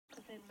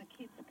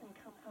kids can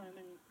come home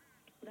and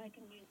they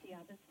can use the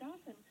other stuff.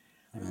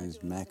 And there's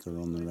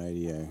Macca on the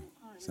radio.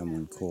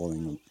 Someone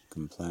calling and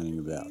complaining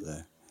about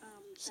the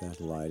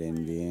satellite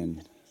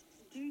NBN.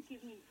 Do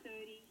give me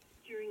 30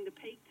 during the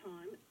peak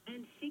time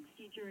and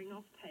 60 during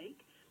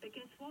off-peak, but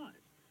guess what?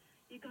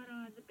 You've got to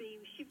either be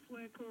a shift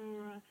worker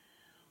or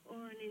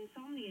an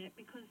insomniac,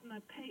 because my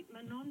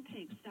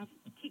non-peak stuff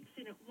kicks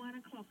in at 1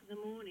 o'clock in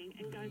the morning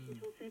and goes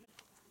until 7.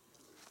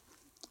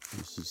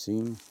 Is she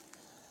singing?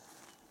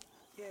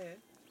 Yeah.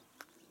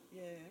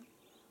 Yeah.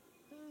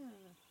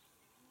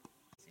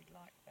 He'd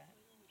like that.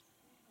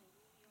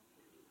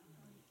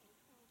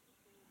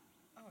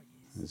 Oh,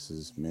 yes. This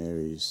is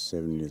Mary's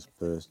 70th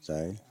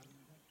birthday.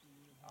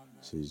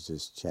 She's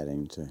just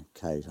chatting to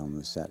Kate on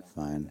the sat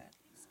phone.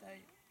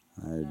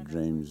 I had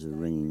dreams of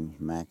ringing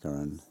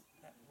Macca and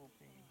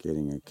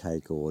getting a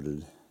cake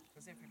ordered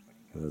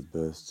for a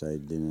birthday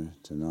dinner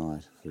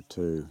tonight for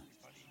 2.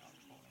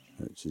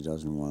 But she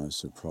doesn't want a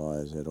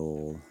surprise at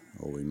all,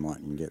 or we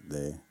mightn't get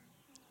there.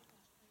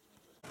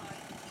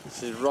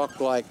 This is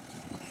Rock Lake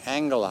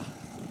Angler.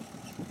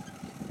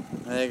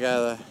 There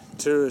go the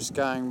tourists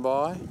going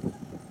by.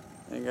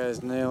 There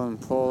goes Neil and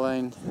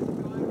Pauline.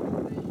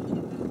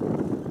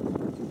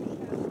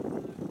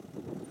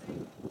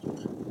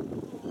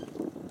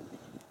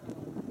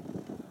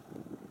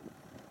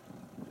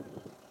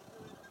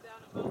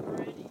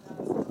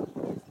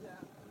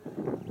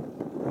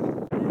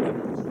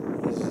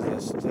 This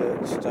is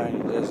the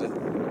stony desert.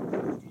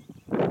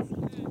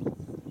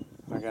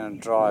 We're going to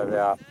drive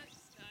out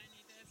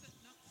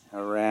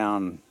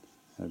around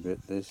a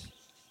bit this.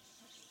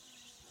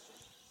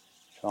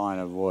 Try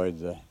and avoid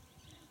the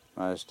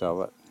most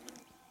of it.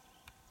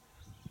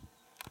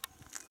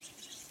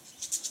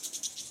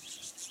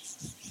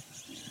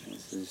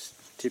 This is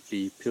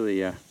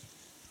Tippiplia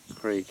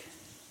Creek.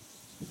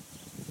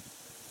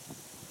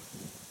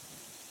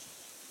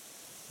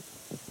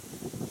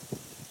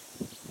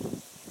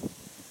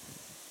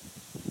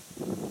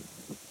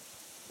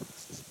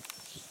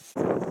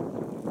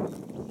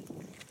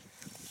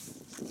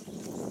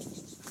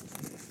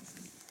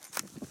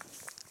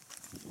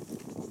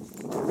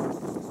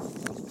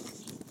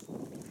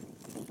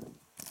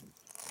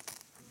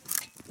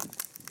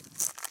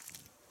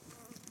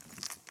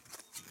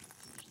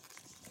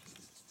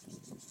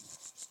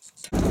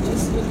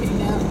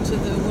 Looking out to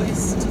the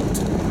west, the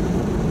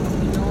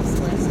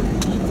northwest,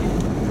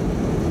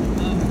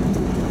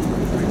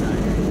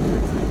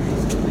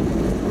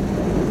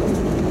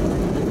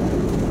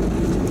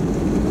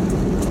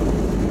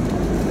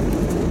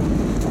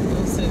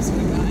 Bill says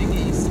we're going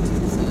east,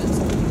 so it's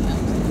looking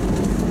out to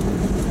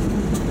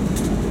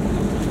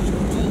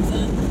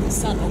the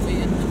sun will be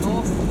in the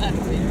north,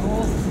 that'll be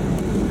north.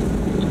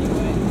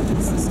 Anyway,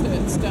 it's the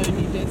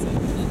stony desert,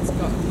 and it's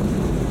got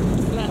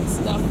flat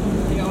stuff,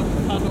 the odd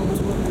puddles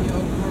with the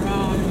odd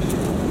mirage,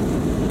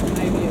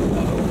 maybe a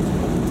puddle,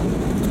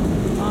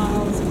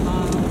 miles and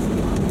miles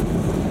and miles.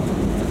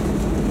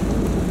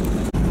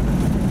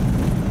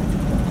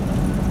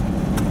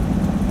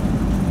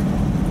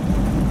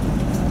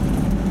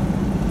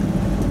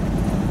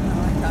 No,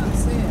 I can't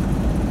see it.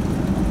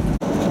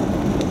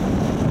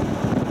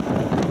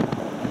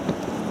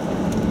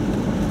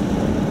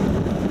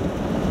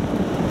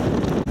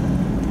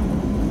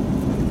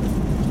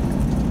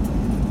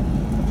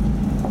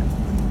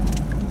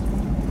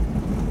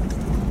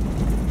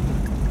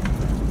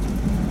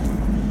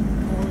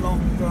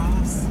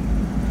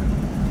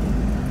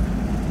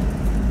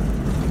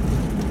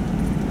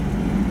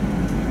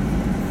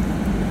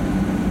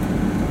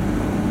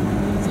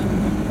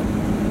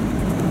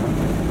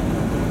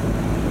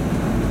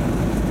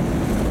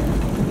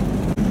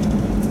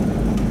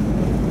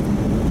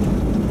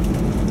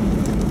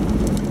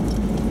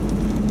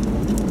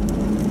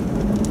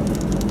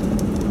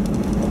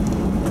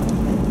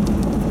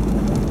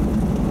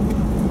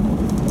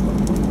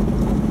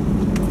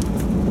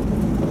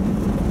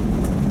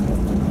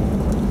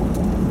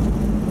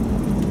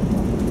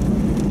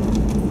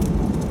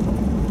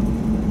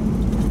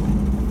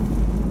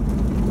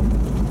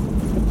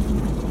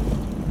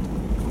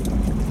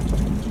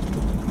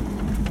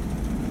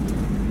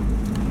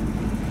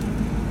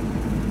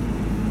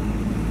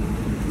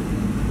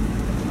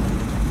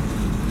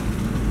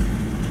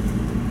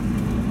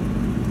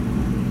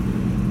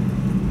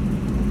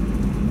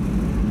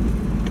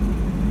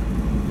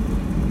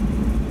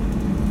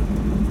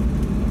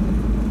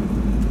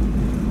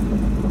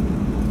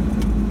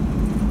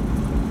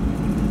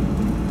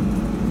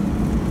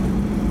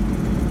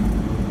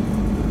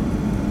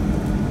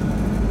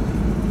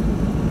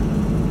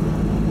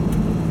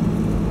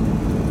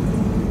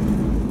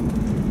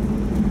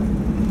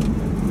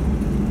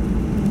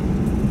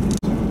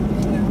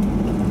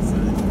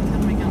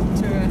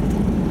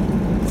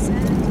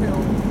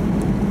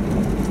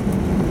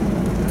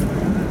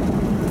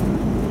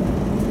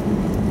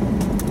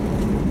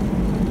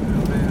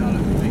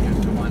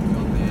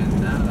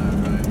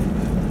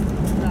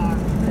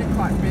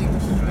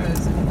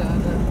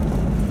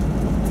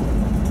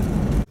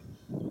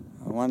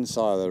 One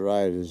side of the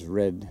road is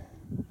red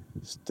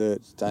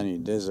dirt, stony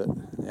desert.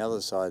 The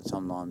other side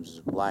sometimes is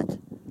black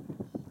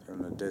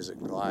from the desert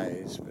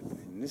glaze, but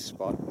in this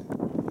spot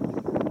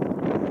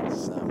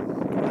it's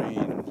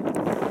green.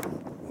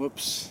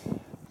 Whoops.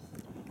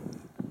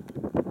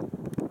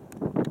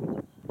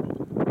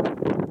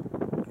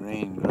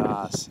 Green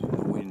grass in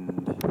the wind.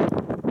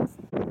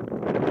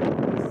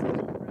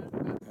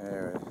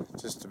 They're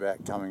just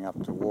about coming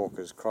up to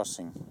Walker's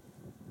Crossing.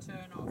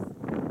 Turn off.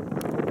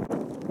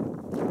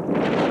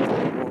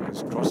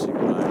 Walker's Crossing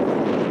Road.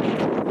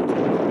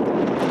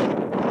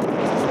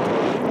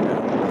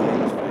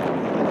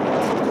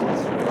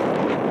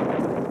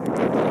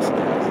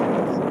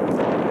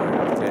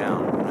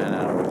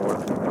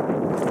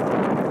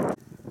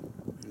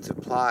 The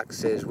plaque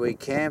says, "We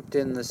camped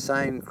in the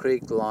same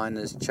creek line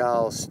as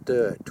Charles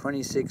Sturt,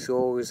 26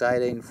 August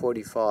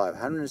 1845,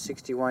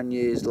 161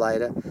 years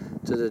later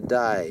to the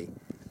day,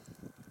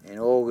 in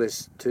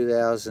August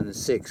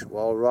 2006,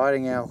 while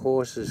riding our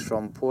horses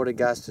from Port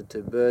Augusta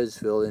to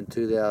Birdsville in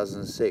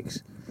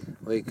 2006.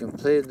 We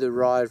completed the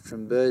ride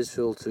from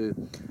Birdsville to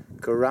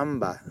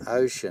Corumba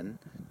Ocean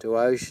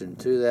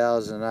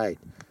 2008.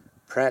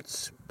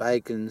 Pratt's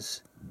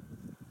Bacon's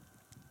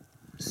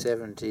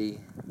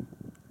 70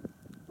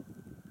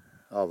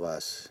 of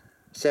us.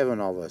 7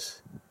 of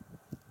us.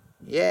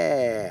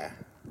 Yeah!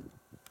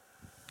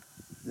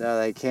 Now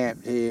they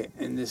camped here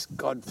in this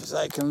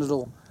godforsaken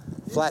little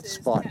flat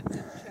spot.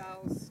 Captain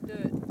Charles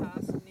Sturt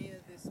passed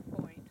near this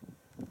point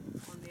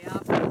on the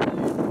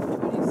afternoon of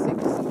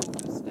 26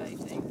 August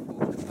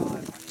 1845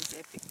 on his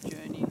epic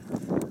journey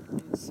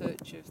in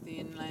search of the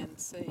inland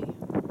sea.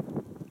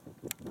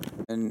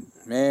 And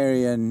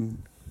Mary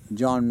and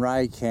John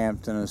Ray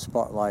camped in a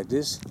spot like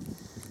this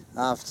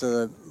after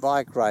the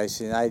bike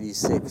race in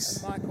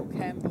 '86. Michael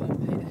Campbell and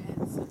Peter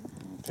Hanson.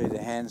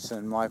 Peter Hanson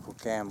and Michael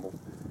Campbell,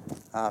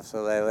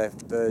 after they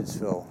left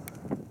Birdsville.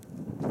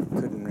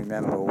 Couldn't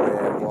remember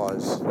where it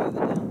was. Further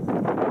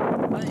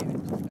down. I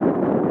think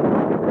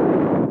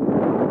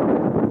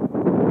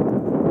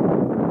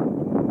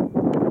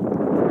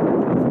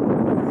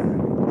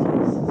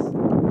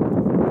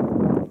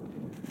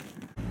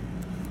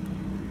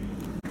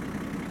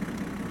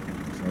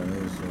So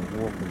there's the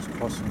Walker's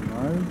Crossing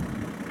Road.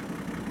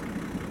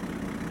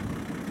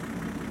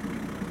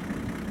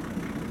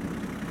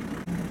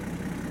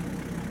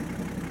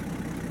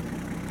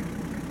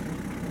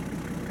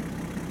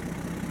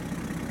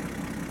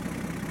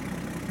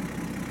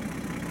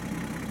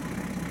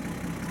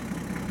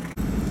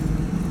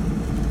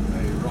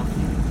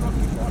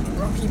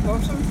 Rocky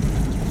Bottom.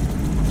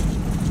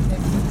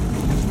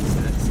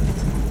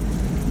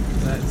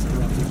 That's a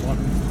rocky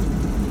bottom.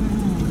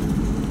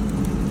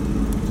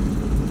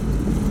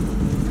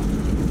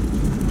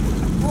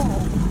 Oh,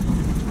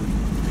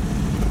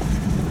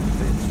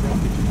 That's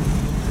rocky.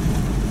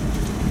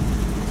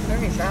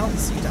 very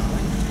bouncy,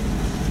 darling.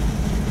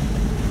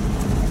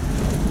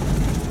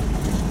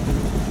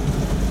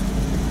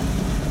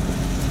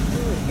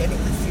 Ooh, getting a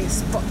few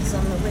spots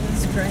on the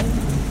windscreen.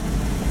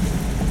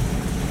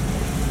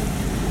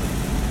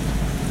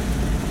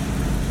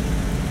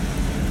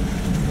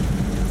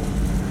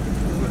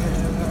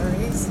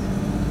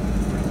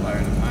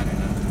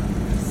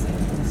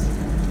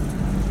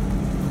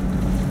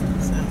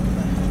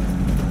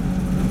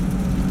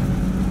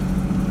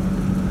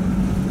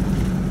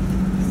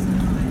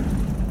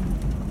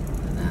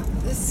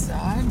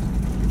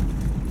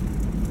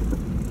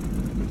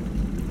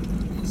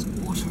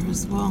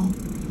 As well,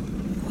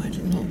 quite a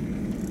lot.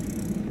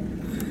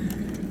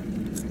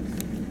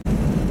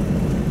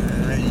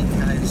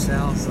 80k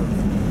south of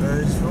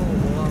Birdsville,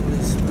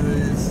 lovely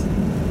smooth,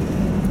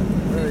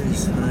 very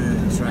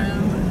smooth track.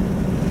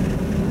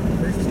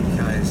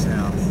 50k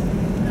south.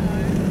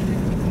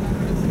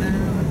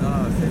 No,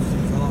 50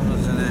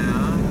 kilometres an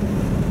hour.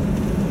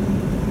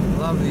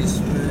 Lovely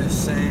smooth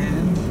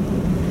sand.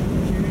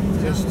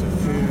 Just a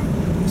few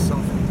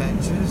soft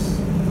patches.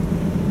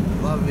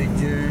 Lovely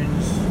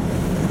dunes.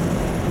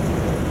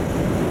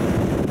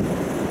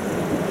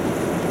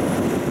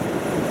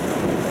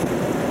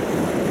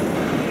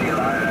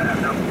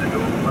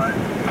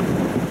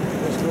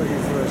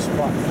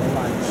 Spot for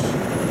lunch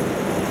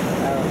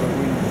out of the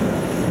wind.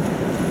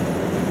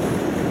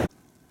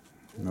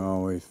 No,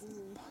 we've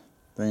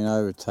been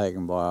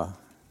overtaken by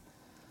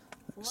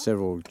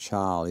several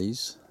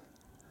Charlies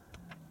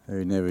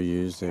who never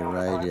used their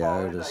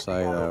radio to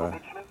say they were,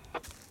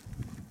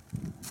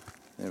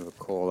 never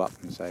call up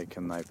and say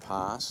can they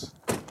pass.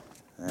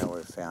 Now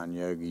we've found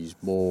Yogi's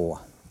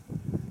Bore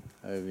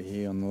over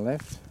here on the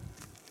left.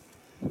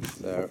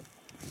 So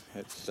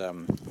it's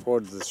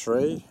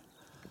 4:45.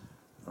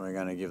 We're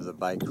going to give the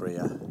bakery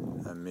a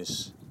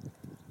miss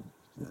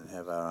and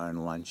have our own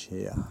lunch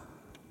here.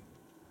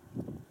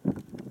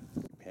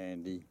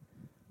 Pandy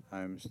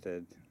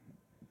homestead,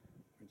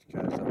 which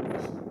goes up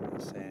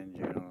the sand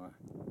dune on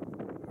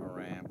a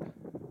ramp.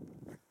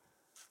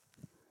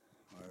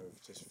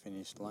 We've just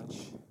finished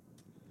lunch.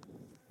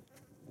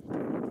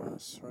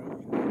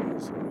 3:20.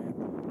 There's a ramp.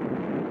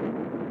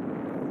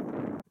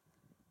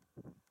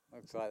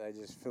 Looks like they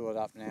just fill it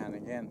up now and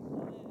again.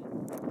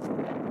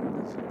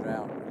 It's a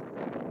drought.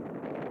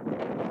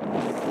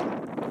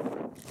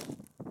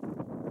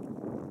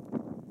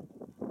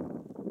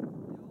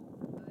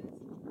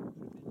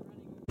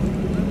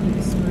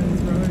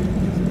 Smooth road,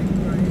 it's been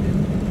graded.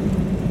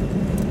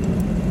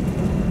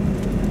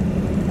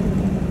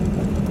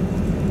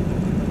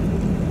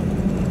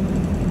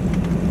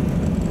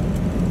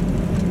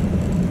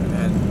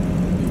 Had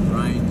big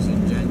rains in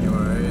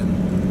January, and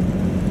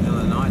the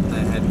other night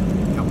they had a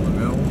couple of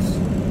mils.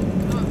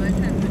 Oh, they've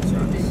had the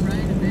two big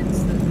rain events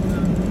that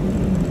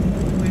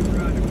went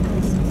right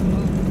across as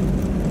well.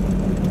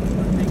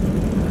 I think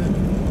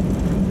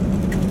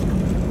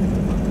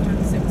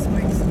 6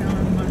 weeks ago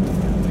and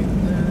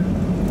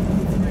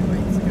 3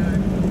 weeks ago.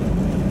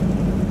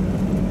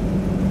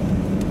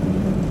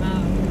 Look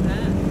at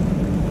that.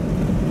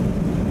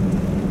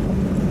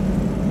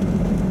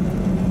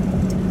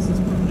 This is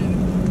probably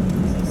the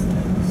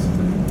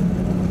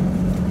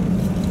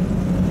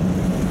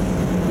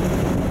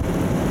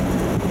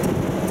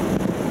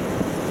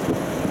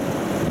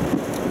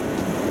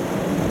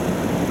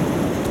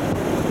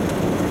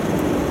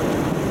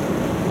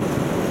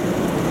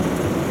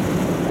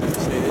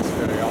See this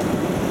very often.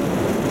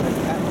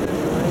 Cat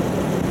everywhere.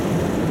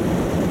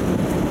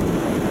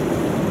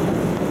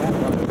 Cat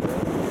one over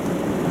there.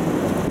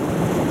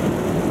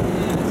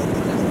 Yeah, this is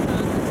just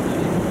about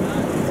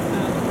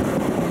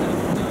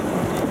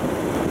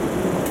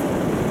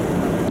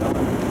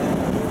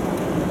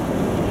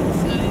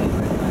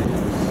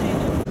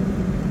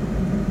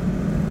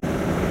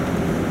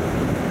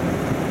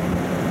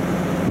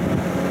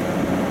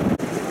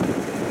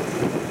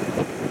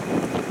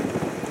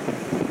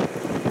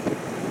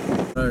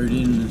Road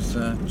in is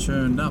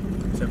churned up,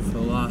 except for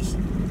the last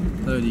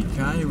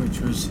 30k,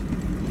 which was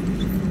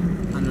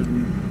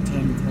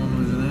 110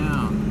 kilometres an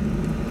hour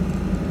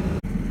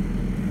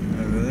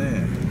over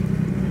there.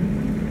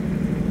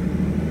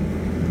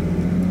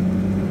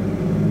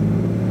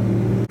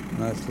 And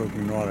that's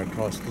looking right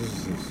across.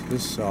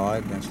 This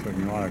side. That's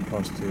looking right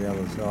across to the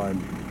other side,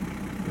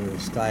 to the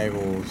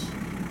stables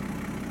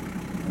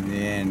in the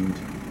end.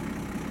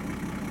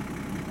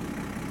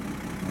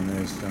 And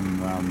there's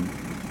some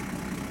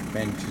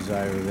benches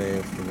over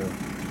there for the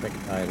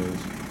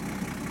spectators.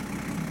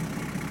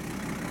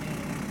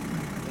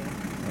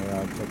 Where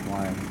I took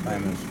my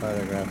famous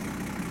photograph.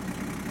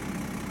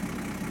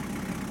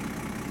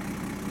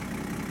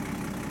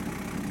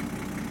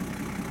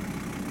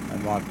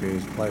 That might be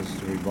as close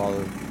as we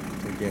bothered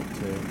to get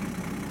to.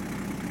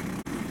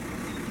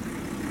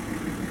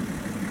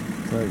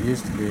 So it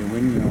used to be a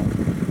windmill.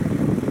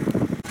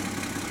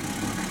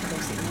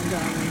 crossing and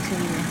going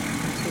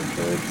into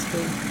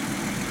Birdsville.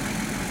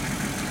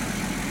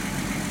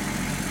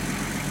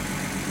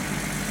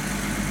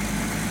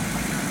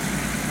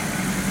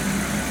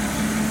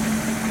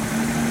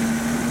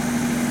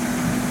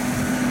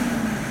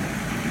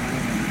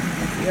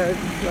 The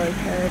overflow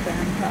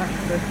caravan park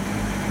for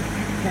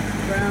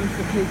campground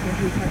for people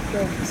who have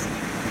dogs.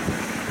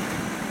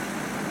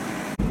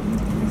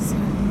 So,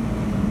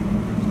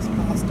 just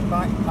past a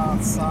bike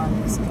path sign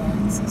this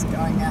is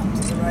going out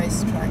to the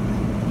racetrack.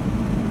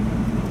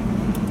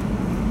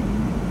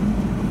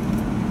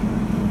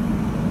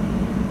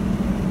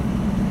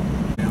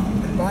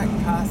 The bike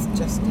path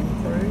just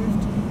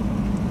improved.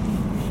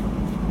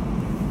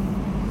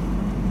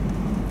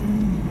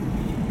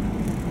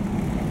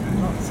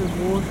 Lots of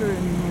water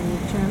in the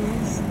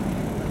channels.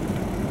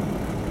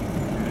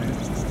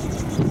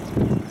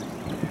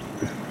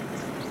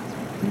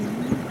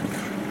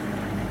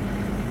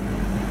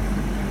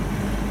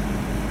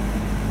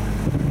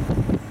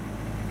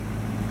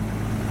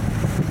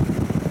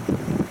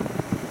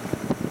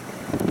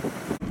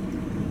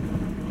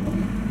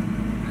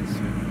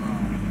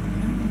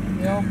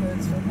 The old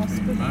Birdsville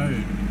Hospital.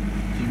 Road.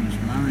 Jim's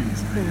mowing.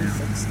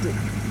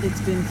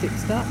 It's been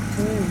fixed up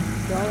too.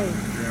 Golly.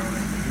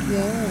 Yeah,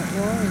 it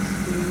was a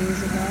few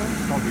years ago.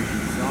 Probably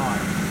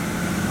inside.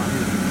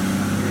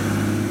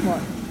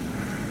 What?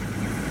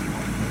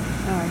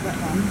 Oh, that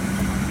one.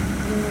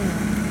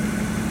 Yeah.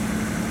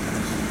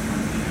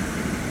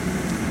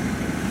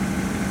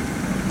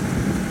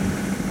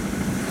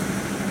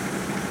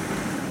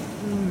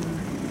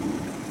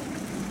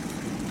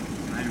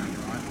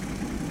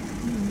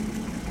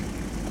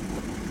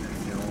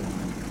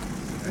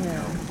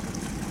 Yeah.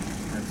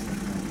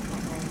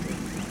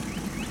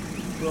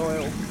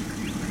 Royal.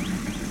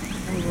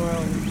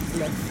 Royal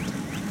left.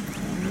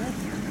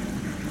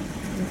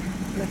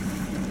 Left.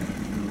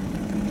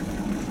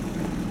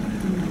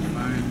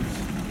 Phones.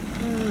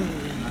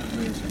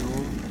 Hardware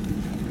store.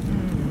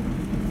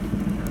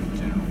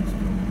 General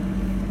store.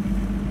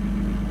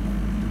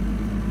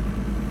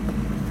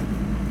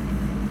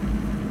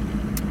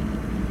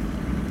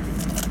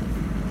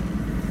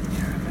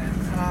 Caravan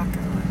park.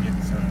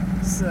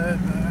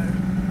 Servo.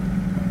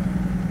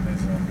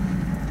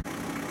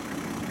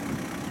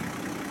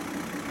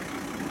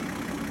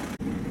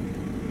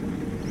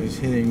 Is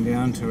heading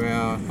down to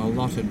our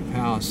allotted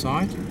power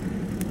site.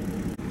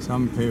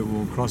 Some people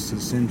will cross the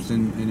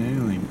Simpson in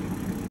anything.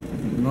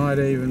 It might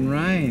even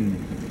rain.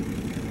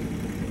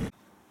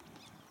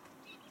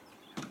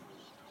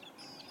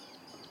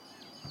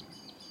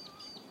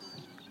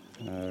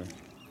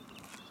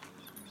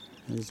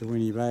 Here's the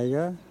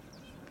Winnebago,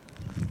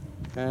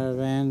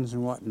 caravans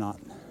and whatnot.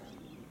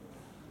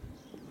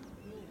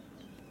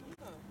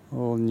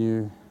 All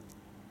new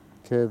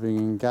curbing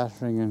and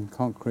guttering and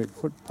concrete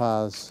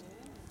footpaths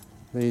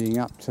leading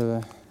up to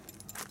the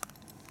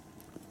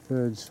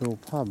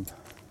Birdsville pub.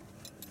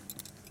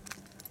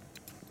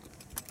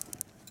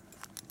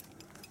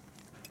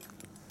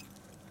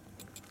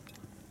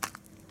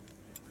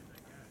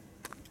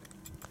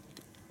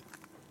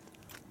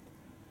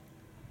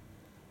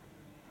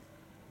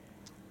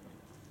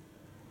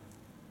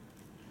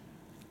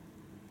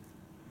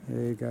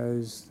 There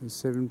goes the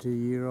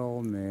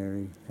 70-year-old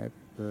Mary. Happy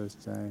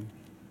birthday.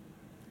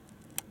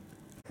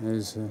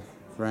 There's the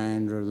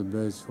veranda of the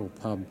Birdsville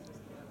pub.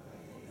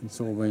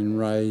 It's all been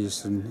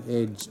raised and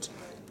edged.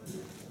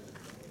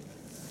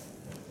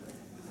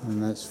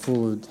 And that's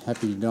full of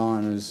happy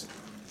diners,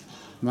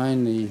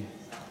 mainly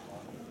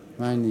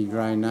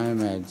grey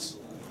nomads.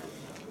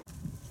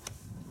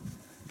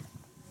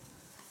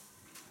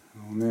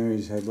 Well,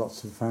 Mary's had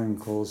lots of phone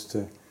calls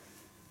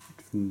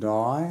from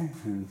Di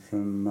and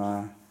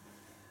from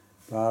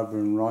Barbara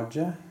and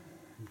Roger.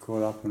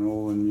 Caught up on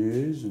all the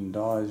news, and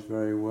Di's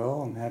very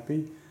well and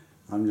happy.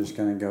 I'm just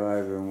going to go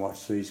over and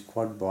watch these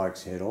quad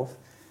bikes head off.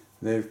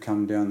 They've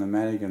come down the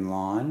Madigan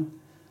line,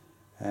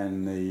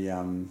 and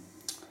the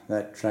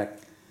that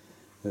track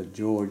that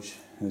George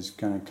is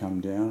going to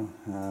come down,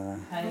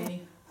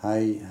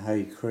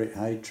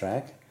 hay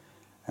track,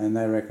 and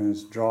they reckon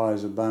it's dry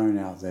as a bone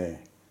out there.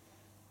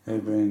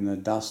 They've been in the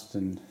dust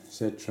and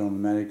etc. on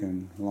the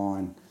Madigan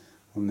line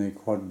on their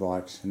quad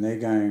bikes, and they're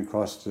going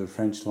across to the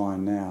French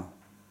line now.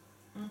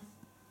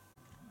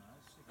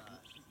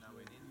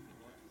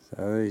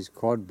 So these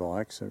quad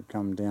bikes have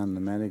come down the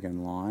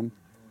Madigan line,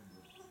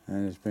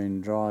 and it's been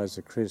dry as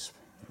a crisp,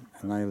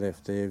 and they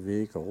left their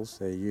vehicles,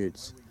 their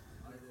utes,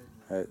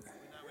 at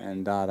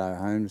Andado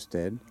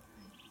Homestead,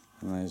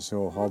 and they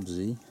saw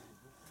Hobbsy,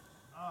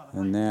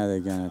 and now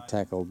they're going to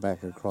tackle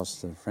back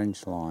across the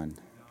French line,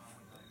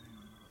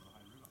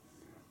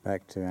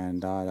 back to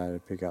Andado to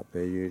pick up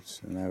their utes,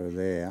 and they were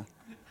there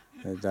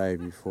the day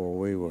before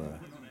we were.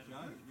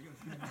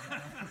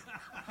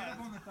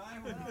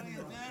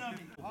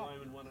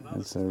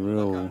 It's a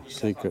real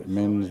secret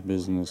men's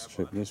business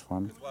trip, this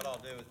one. What I'll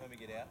do is when we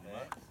get out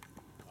there.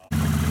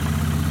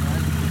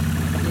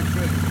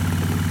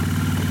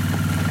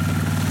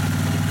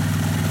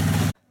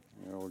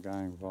 We're all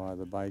going via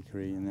the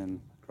bakery and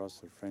then across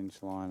the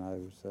French line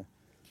over to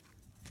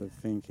the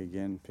Fink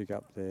again, pick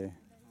up their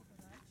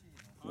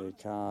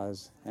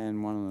cars,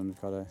 and one of them's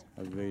got a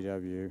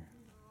VW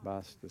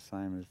bus, the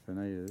same as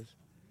Benita's,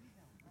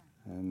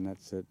 and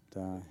that's at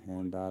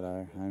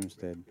Andado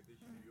Homestead.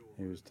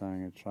 He was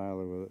towing a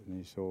trailer with it, and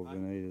he saw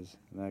Benita's,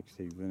 and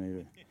actually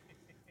Benita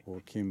or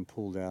Kim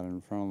pulled out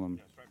in front of them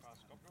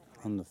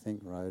on the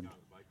Fink Road,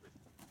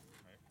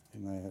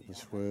 and they had to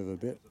swerve a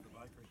bit.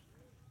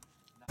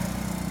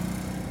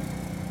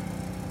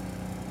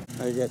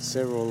 They get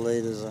several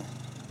litres of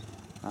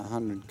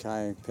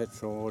 100k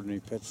petrol,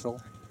 ordinary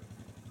petrol,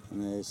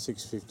 and they're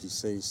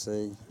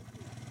 650cc,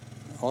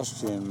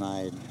 Austrian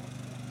made,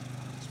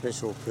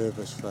 special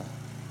purpose for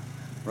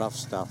rough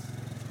stuff.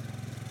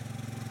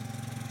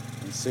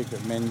 And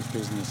secret men's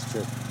business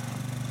trip.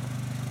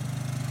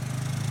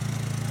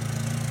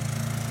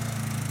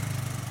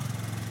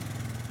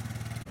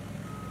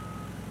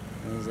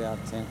 There's our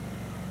tent.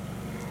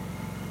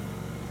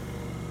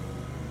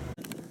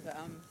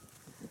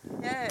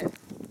 Yeah.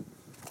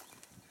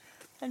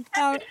 And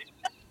how?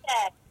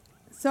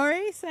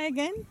 Sorry, say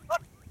again.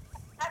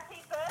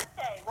 Happy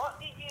birthday. What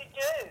did you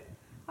do?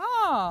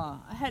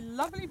 Oh, I had a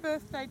lovely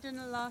birthday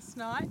dinner last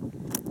night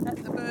at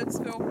the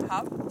Birdsville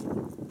pub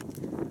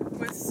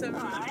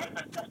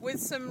with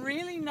some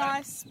really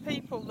nice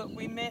people that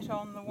we met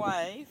on the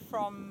way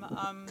from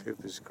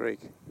Cooper's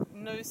Creek.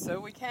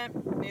 Noosa. We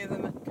camped near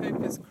them at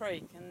Cooper's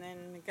Creek, and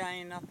then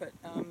again up at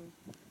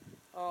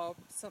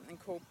something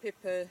called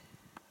Tippiplia.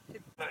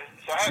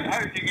 So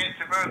how did you get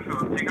to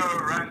Birdsville? Did you go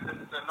around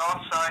the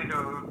north side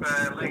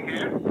of Lake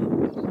Eyre?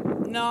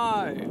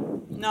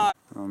 No.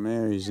 Well,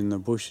 Mary's in the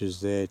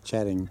bushes there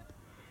chatting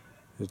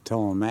to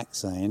Tom and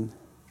Maxine,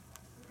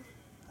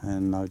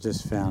 and I've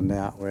just found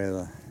out where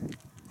the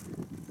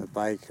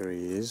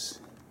bakery is.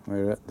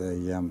 We're at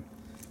the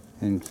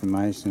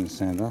information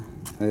centre.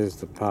 There's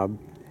the pub,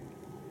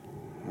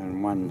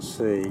 and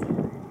 1C,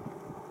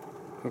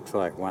 looks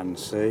like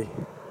 1C.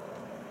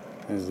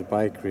 There's the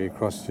bakery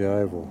across the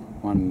oval,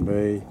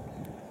 1B.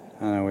 I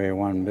don't know where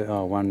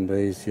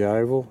 1B's the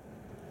oval,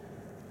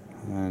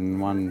 and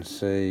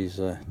 1C's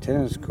a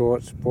tennis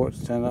court, sports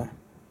centre.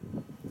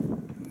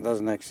 It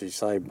doesn't actually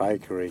say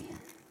bakery.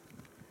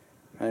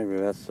 Maybe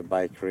that's the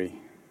bakery.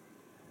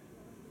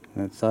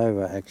 And it's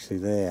over actually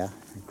there,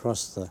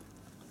 across the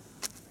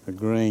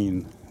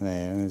green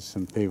there. There's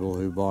some people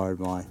who borrowed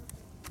my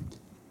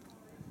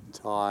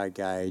tyre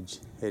gauge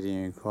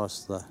heading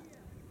across the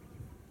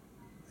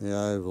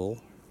oval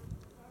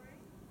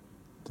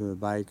to the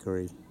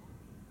bakery.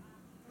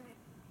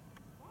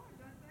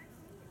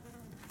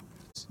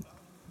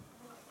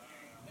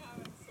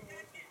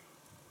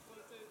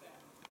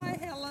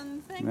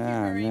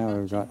 Now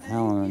we've got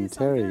Helen and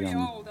Terry I'm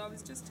on old. I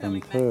was just from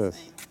telling Perth.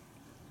 Maxine.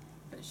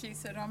 But she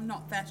said I'm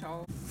not that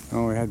old.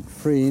 Well, we had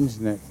free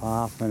internet for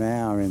half an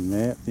hour in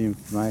there at the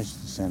information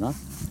centre.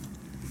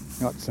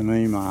 Got some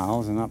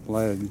emails and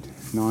uploaded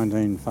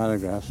 19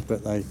 photographs,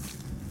 but they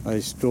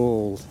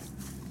stalled.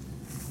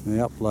 The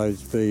upload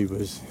speed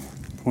was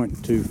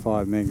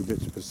 0.25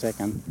 megabits per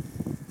second,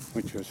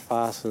 which was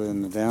faster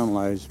than the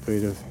download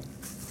speed of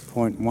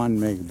 0.1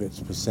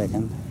 megabits per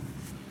second.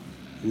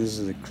 And this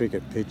is the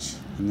cricket pitch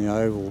in the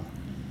Oval,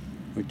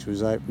 which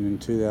was opened in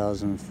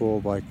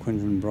 2004 by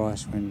Quinton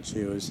Bryce when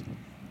she was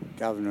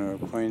Governor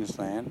of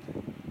Queensland.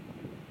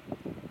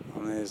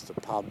 And there's the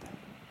pub.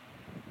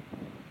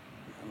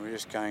 And we're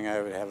just going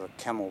over to have a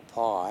camel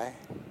pie.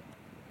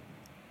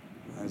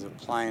 There's a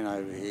plane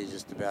over here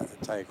just about to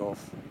take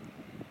off.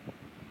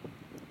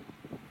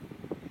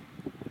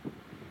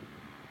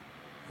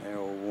 They're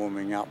all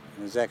warming up.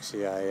 There's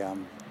actually a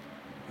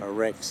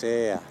Rex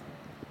Air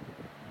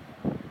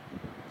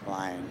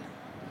plane.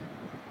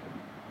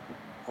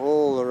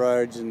 All the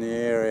roads in the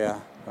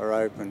area are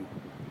open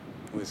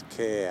with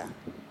care.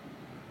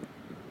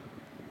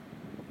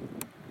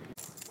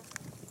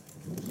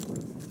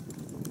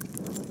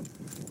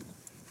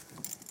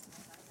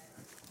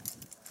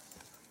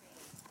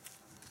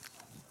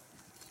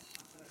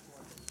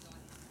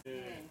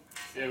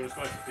 Yeah, well, I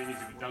suppose the thing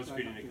is, if it does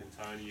fit in a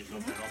container, you've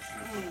got that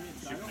option of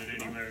shipping it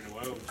anywhere in the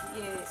world.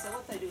 Yeah, so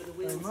what they do with the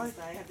wheels is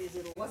they have these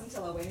little... It wasn't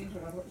until I went into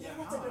it, I thought, yeah,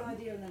 that's a good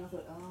idea, and then I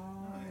thought,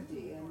 oh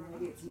dear,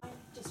 maybe it's...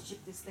 Just ship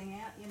this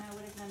thing out, you know,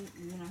 whatever, and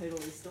you know, I heard all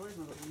these stories,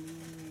 and I thought,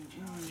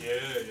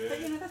 Yeah. But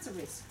you know, that's a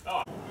risk.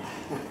 Oh.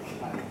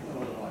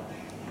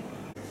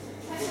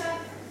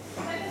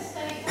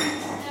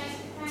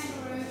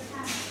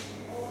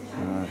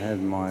 I had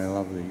my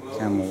lovely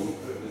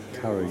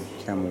curry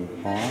camel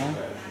pie.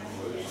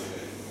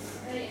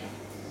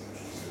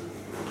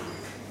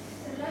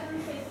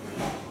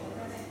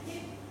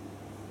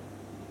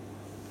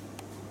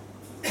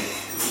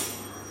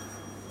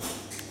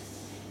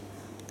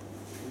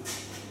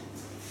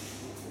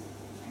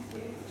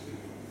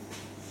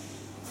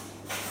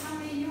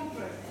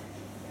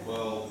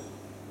 Well,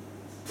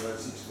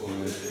 that's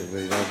There's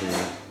the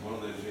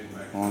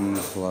VW on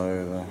the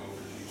flow, the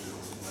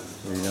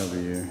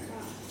VW.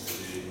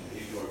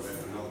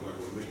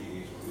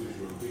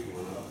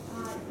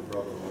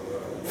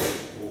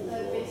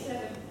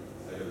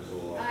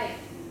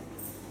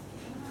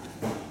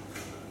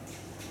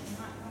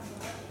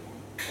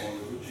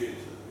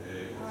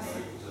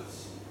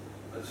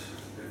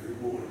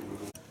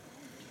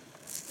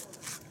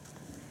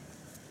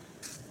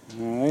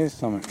 Now there's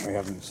something we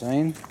haven't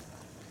seen.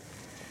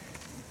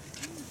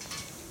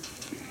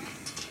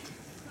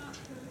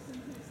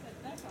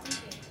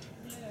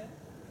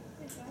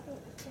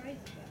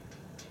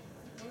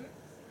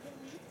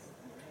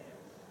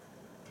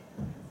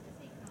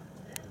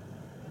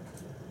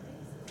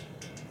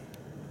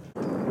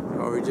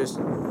 Well, we just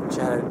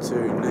chatted to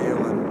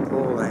Neil and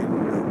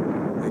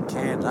Pauline, the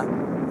canter.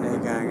 They're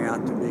going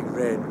out to Big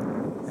Red,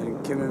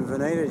 and Kim and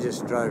Vanita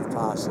just drove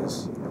past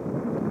us.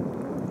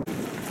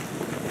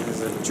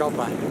 There's a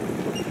chopper.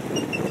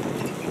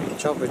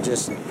 Chopper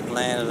just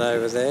landed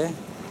over there.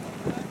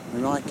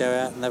 We might go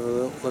out and have a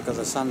look at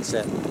the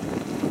sunset.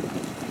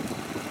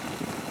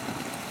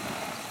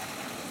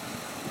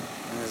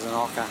 There's an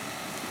ocker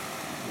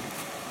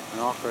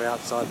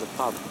outside the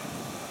pub.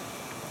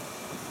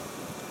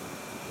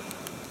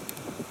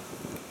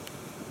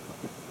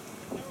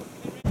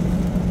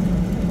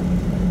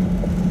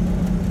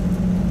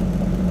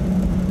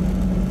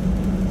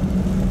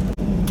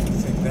 I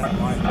think that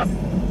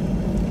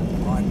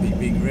might be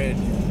Big Red.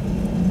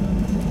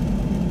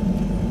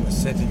 The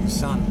setting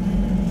sun.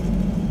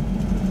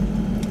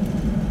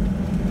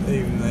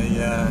 Even the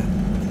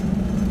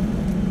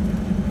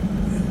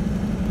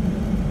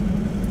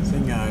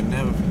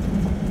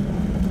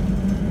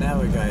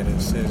navigator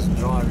says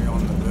driving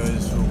on the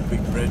Birdsville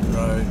Big Red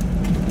Road.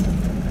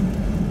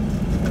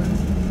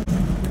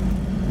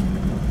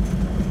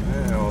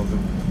 Well,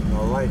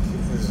 the lake,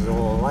 this is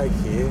all a lake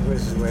here.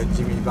 This is where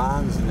Jimmy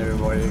Barnes and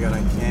everybody are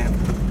going to camp.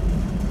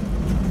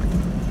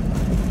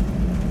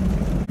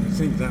 I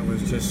think that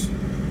was just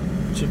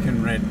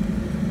Chicken Red,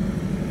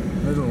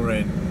 Little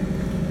Red.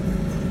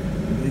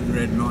 Big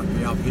Red might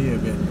be up here a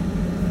bit.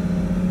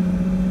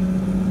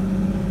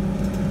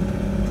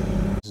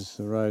 This is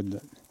the road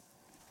that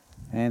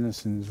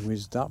Anderson's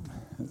whizzed up.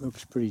 It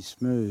looks pretty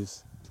smooth,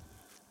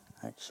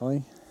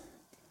 actually.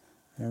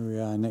 Here we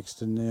are next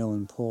to Neil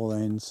and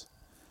Pauline's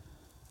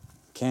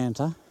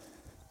canter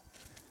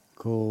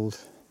called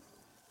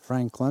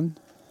Franklin.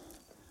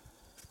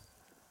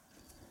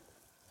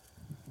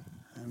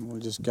 And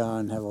we'll just go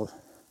and have a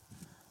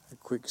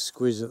quick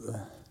squiz at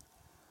the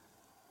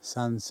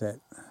sunset.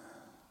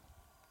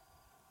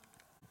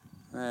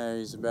 There,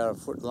 he's about a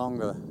foot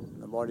longer,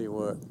 the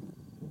bodywork.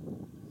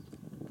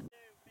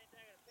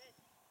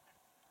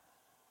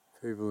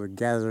 People are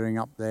gathering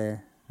up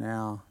there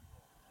now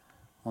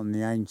on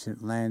the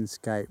ancient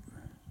landscape.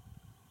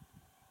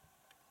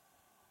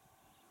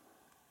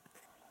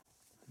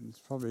 It's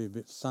probably a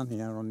bit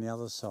sunnier on the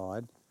other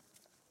side.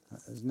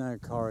 There's no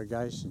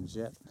corrugations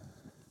yet.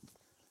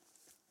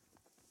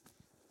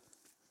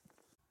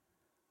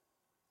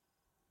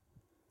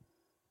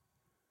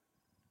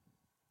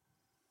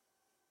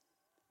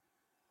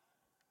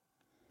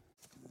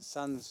 The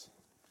sun's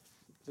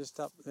just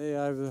up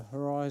there over the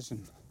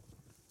horizon.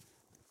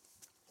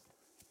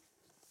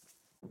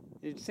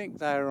 You'd think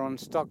they were on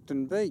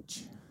Stockton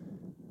Beach.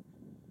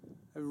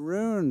 They've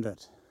ruined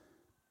it.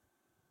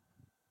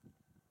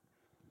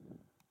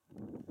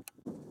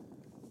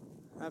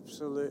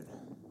 Absolute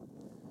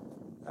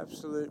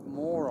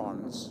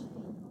morons.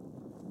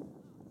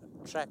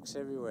 Tracks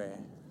everywhere.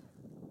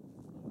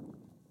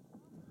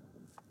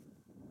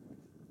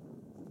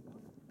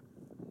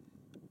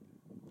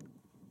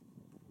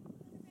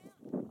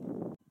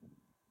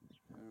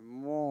 And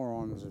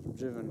morons have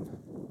driven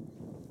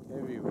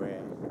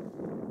everywhere.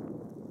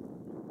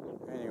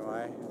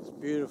 Anyway, it's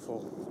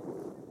beautiful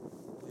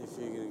if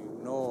you can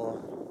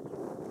ignore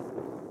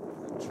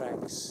the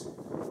tracks.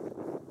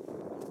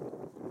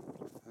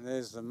 And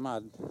there's the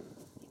mud.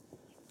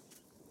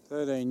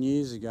 13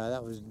 years ago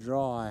that was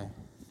dry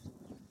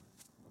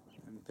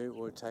and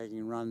people were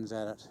taking runs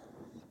at it.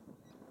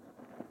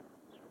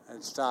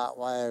 They'd start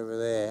way over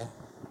there,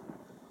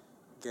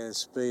 get a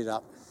speed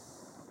up,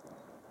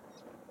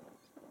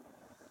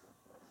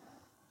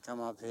 come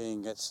up here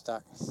and get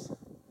stuck.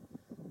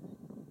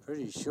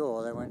 Pretty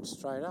sure they went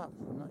straight up.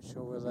 I'm not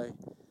sure whether they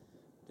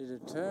did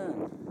a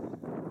turn.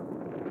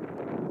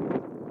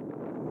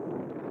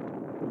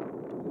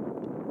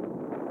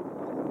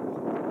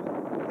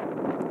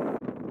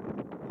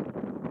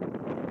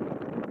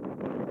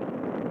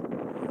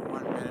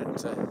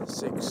 To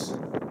 6,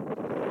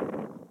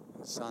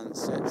 the sun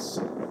sets.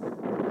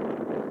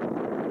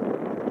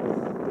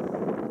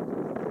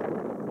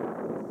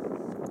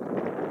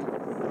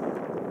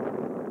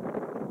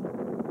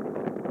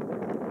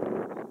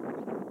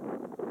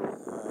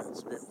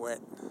 It's a bit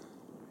wet.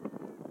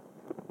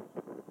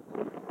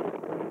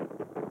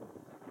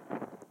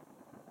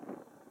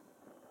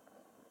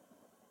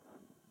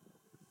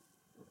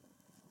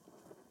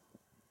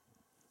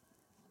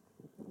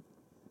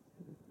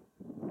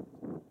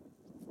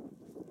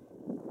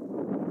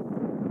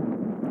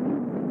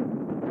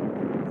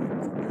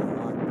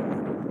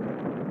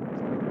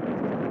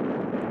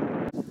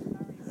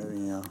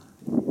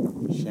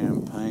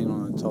 Champagne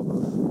on the top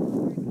of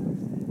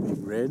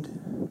Big Red.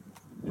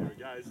 There it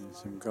goes. And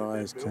some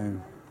guys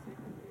came.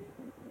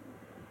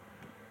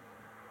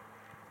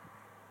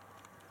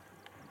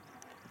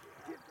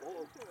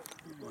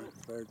 Won't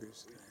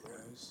focus, there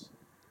it goes.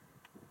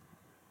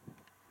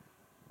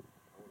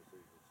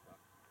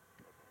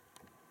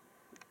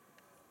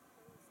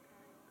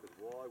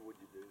 Why would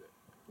you do that?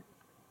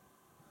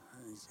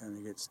 He's going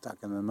to get stuck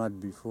in the mud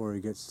before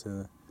he gets to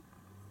the...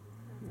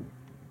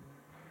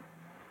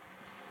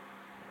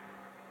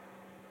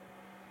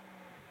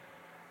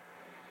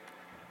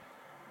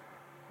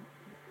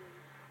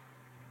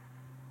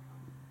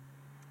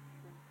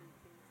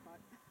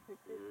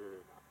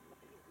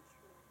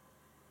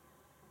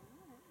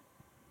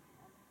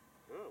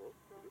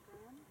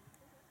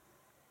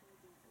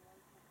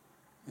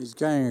 He's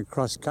going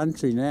across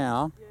country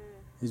now. Yeah.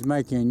 He's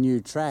making a new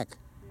track.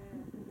 Yeah.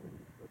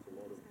 That's a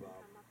lot of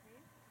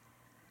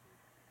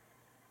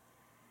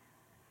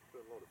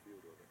put a lot of fuel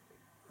on that thing.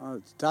 Oh,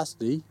 it's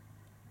dusty.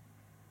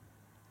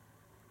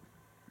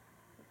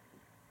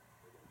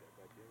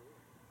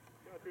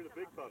 Go through the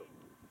big puddle.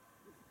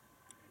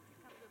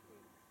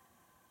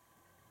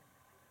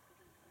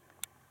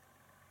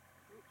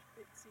 Which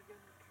bit's he gonna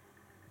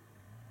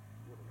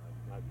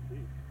try? Maybe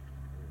big.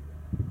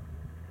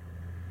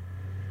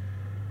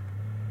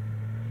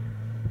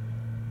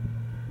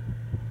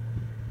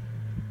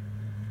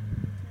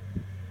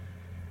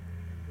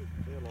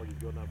 Sound like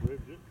he's got enough room,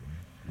 does it?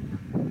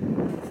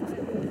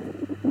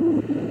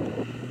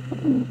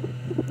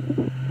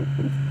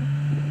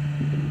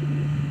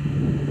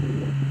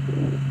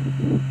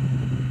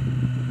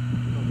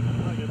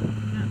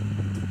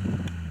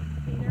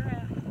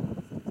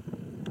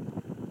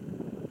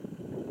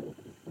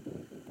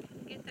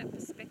 Get that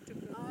perspective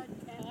of the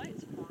light.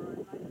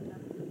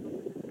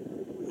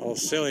 I'll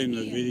sell him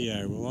the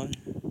video, will I? You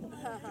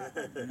might have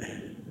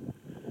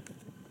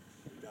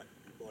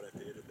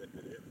to edit that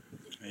bit out.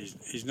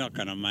 He's not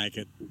going to make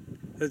it.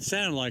 It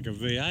sounded like a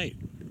V8.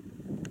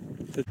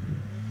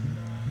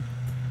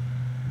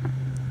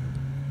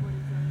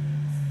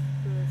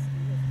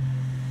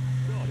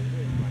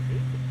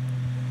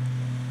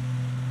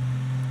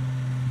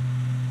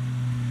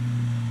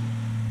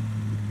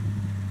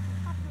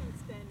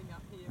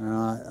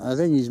 I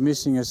think he's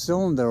missing a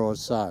cylinder or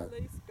so.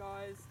 These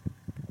guys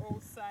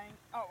all saying,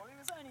 oh, well, he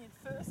was only in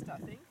first, I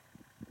think.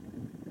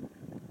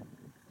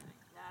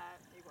 Nah,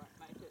 he won't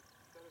make it.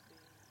 Got to be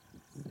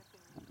in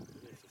second.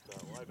 He's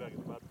just way back in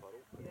the mud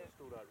puddle. Yeah. I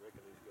still don't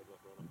reckon he's got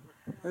enough on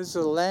it. This is a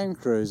Land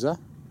Cruiser. Is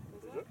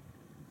it?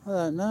 I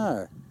don't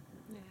know.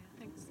 Yeah,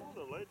 I think so. I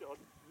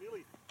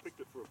nearly picked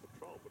it for a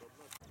patrol, but I'm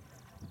not.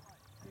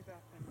 Give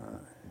up and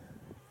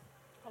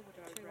I'll go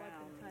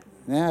round.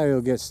 Now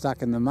he'll get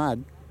stuck in the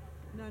mud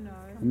No, no.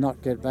 and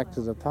not get back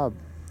to the pub.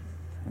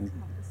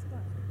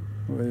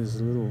 Where's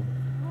the little...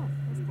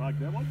 Have you marked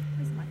that one?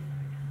 Where's my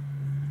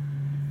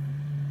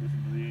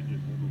Listen to the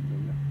engine, that'll tell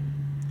you.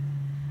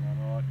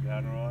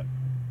 Going right.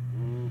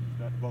 Ooh,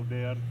 starting to bog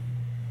down.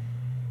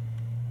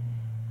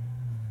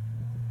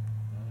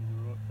 No,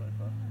 you're right so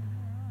far.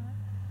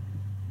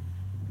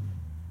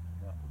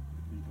 No,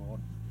 he's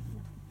on.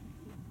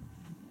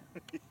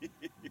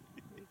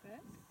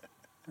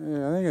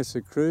 Yeah, I think it's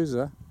a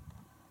cruiser.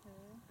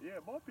 Yeah,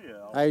 it might be an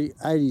old,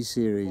 80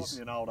 series. might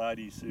be an old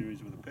 80s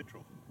series with a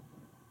petrol.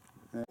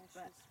 That's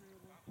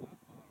really, I mean,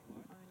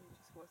 he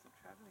just wasn't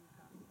travelling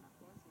fast enough,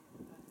 was he?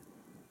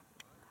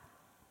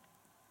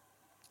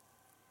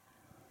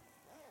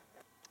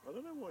 I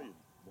don't know why you'd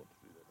want to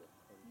do that though.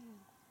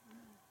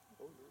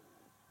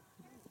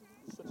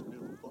 It's such a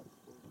beautiful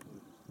place.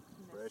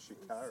 Crash your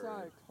car So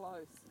around.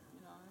 close,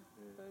 you know.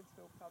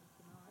 Birdsville pub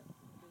tonight.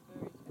 Be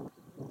very tempted.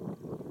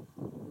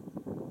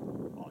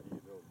 Oh yeah,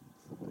 they'll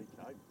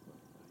decay.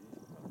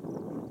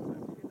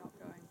 You're not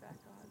going back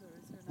either.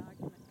 Is there an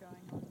argument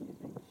going on? Do you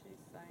think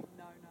she's saying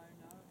no, no,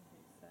 no, and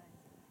he's saying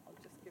I'll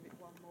just give it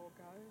one more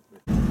go?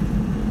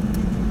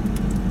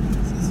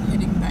 This is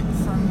heading back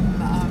from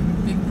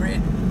Big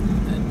Red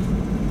at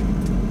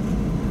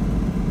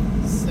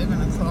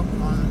 7 o'clock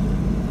on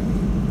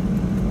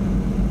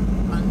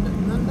Monday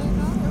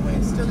night. Are we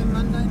still in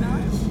Monday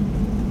night?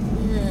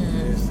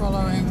 Yeah,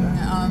 following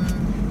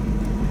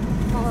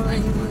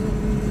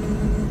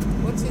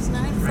what's his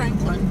name?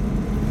 Franklin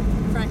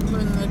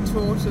the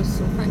tortoise,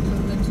 or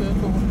Franklin the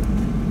turtle,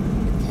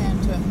 the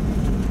canter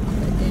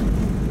up ahead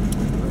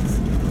with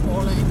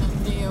Pauline and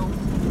Neil.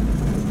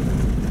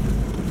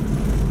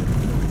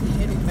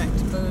 Heading back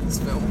to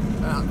Birdsville,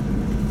 about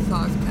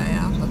 5k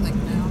out I think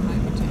now,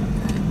 maybe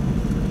 10k.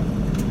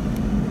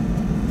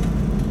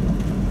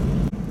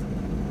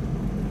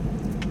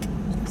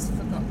 Just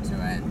forgot to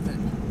add that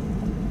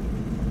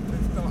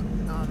we've got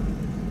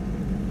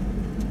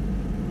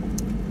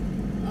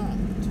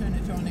turn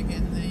it on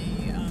again, the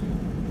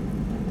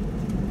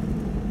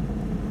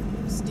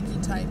sticky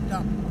taped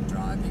up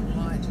driving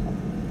light,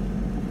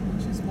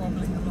 which is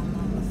wobbling along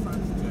on the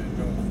front.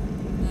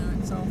 Now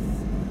it's off.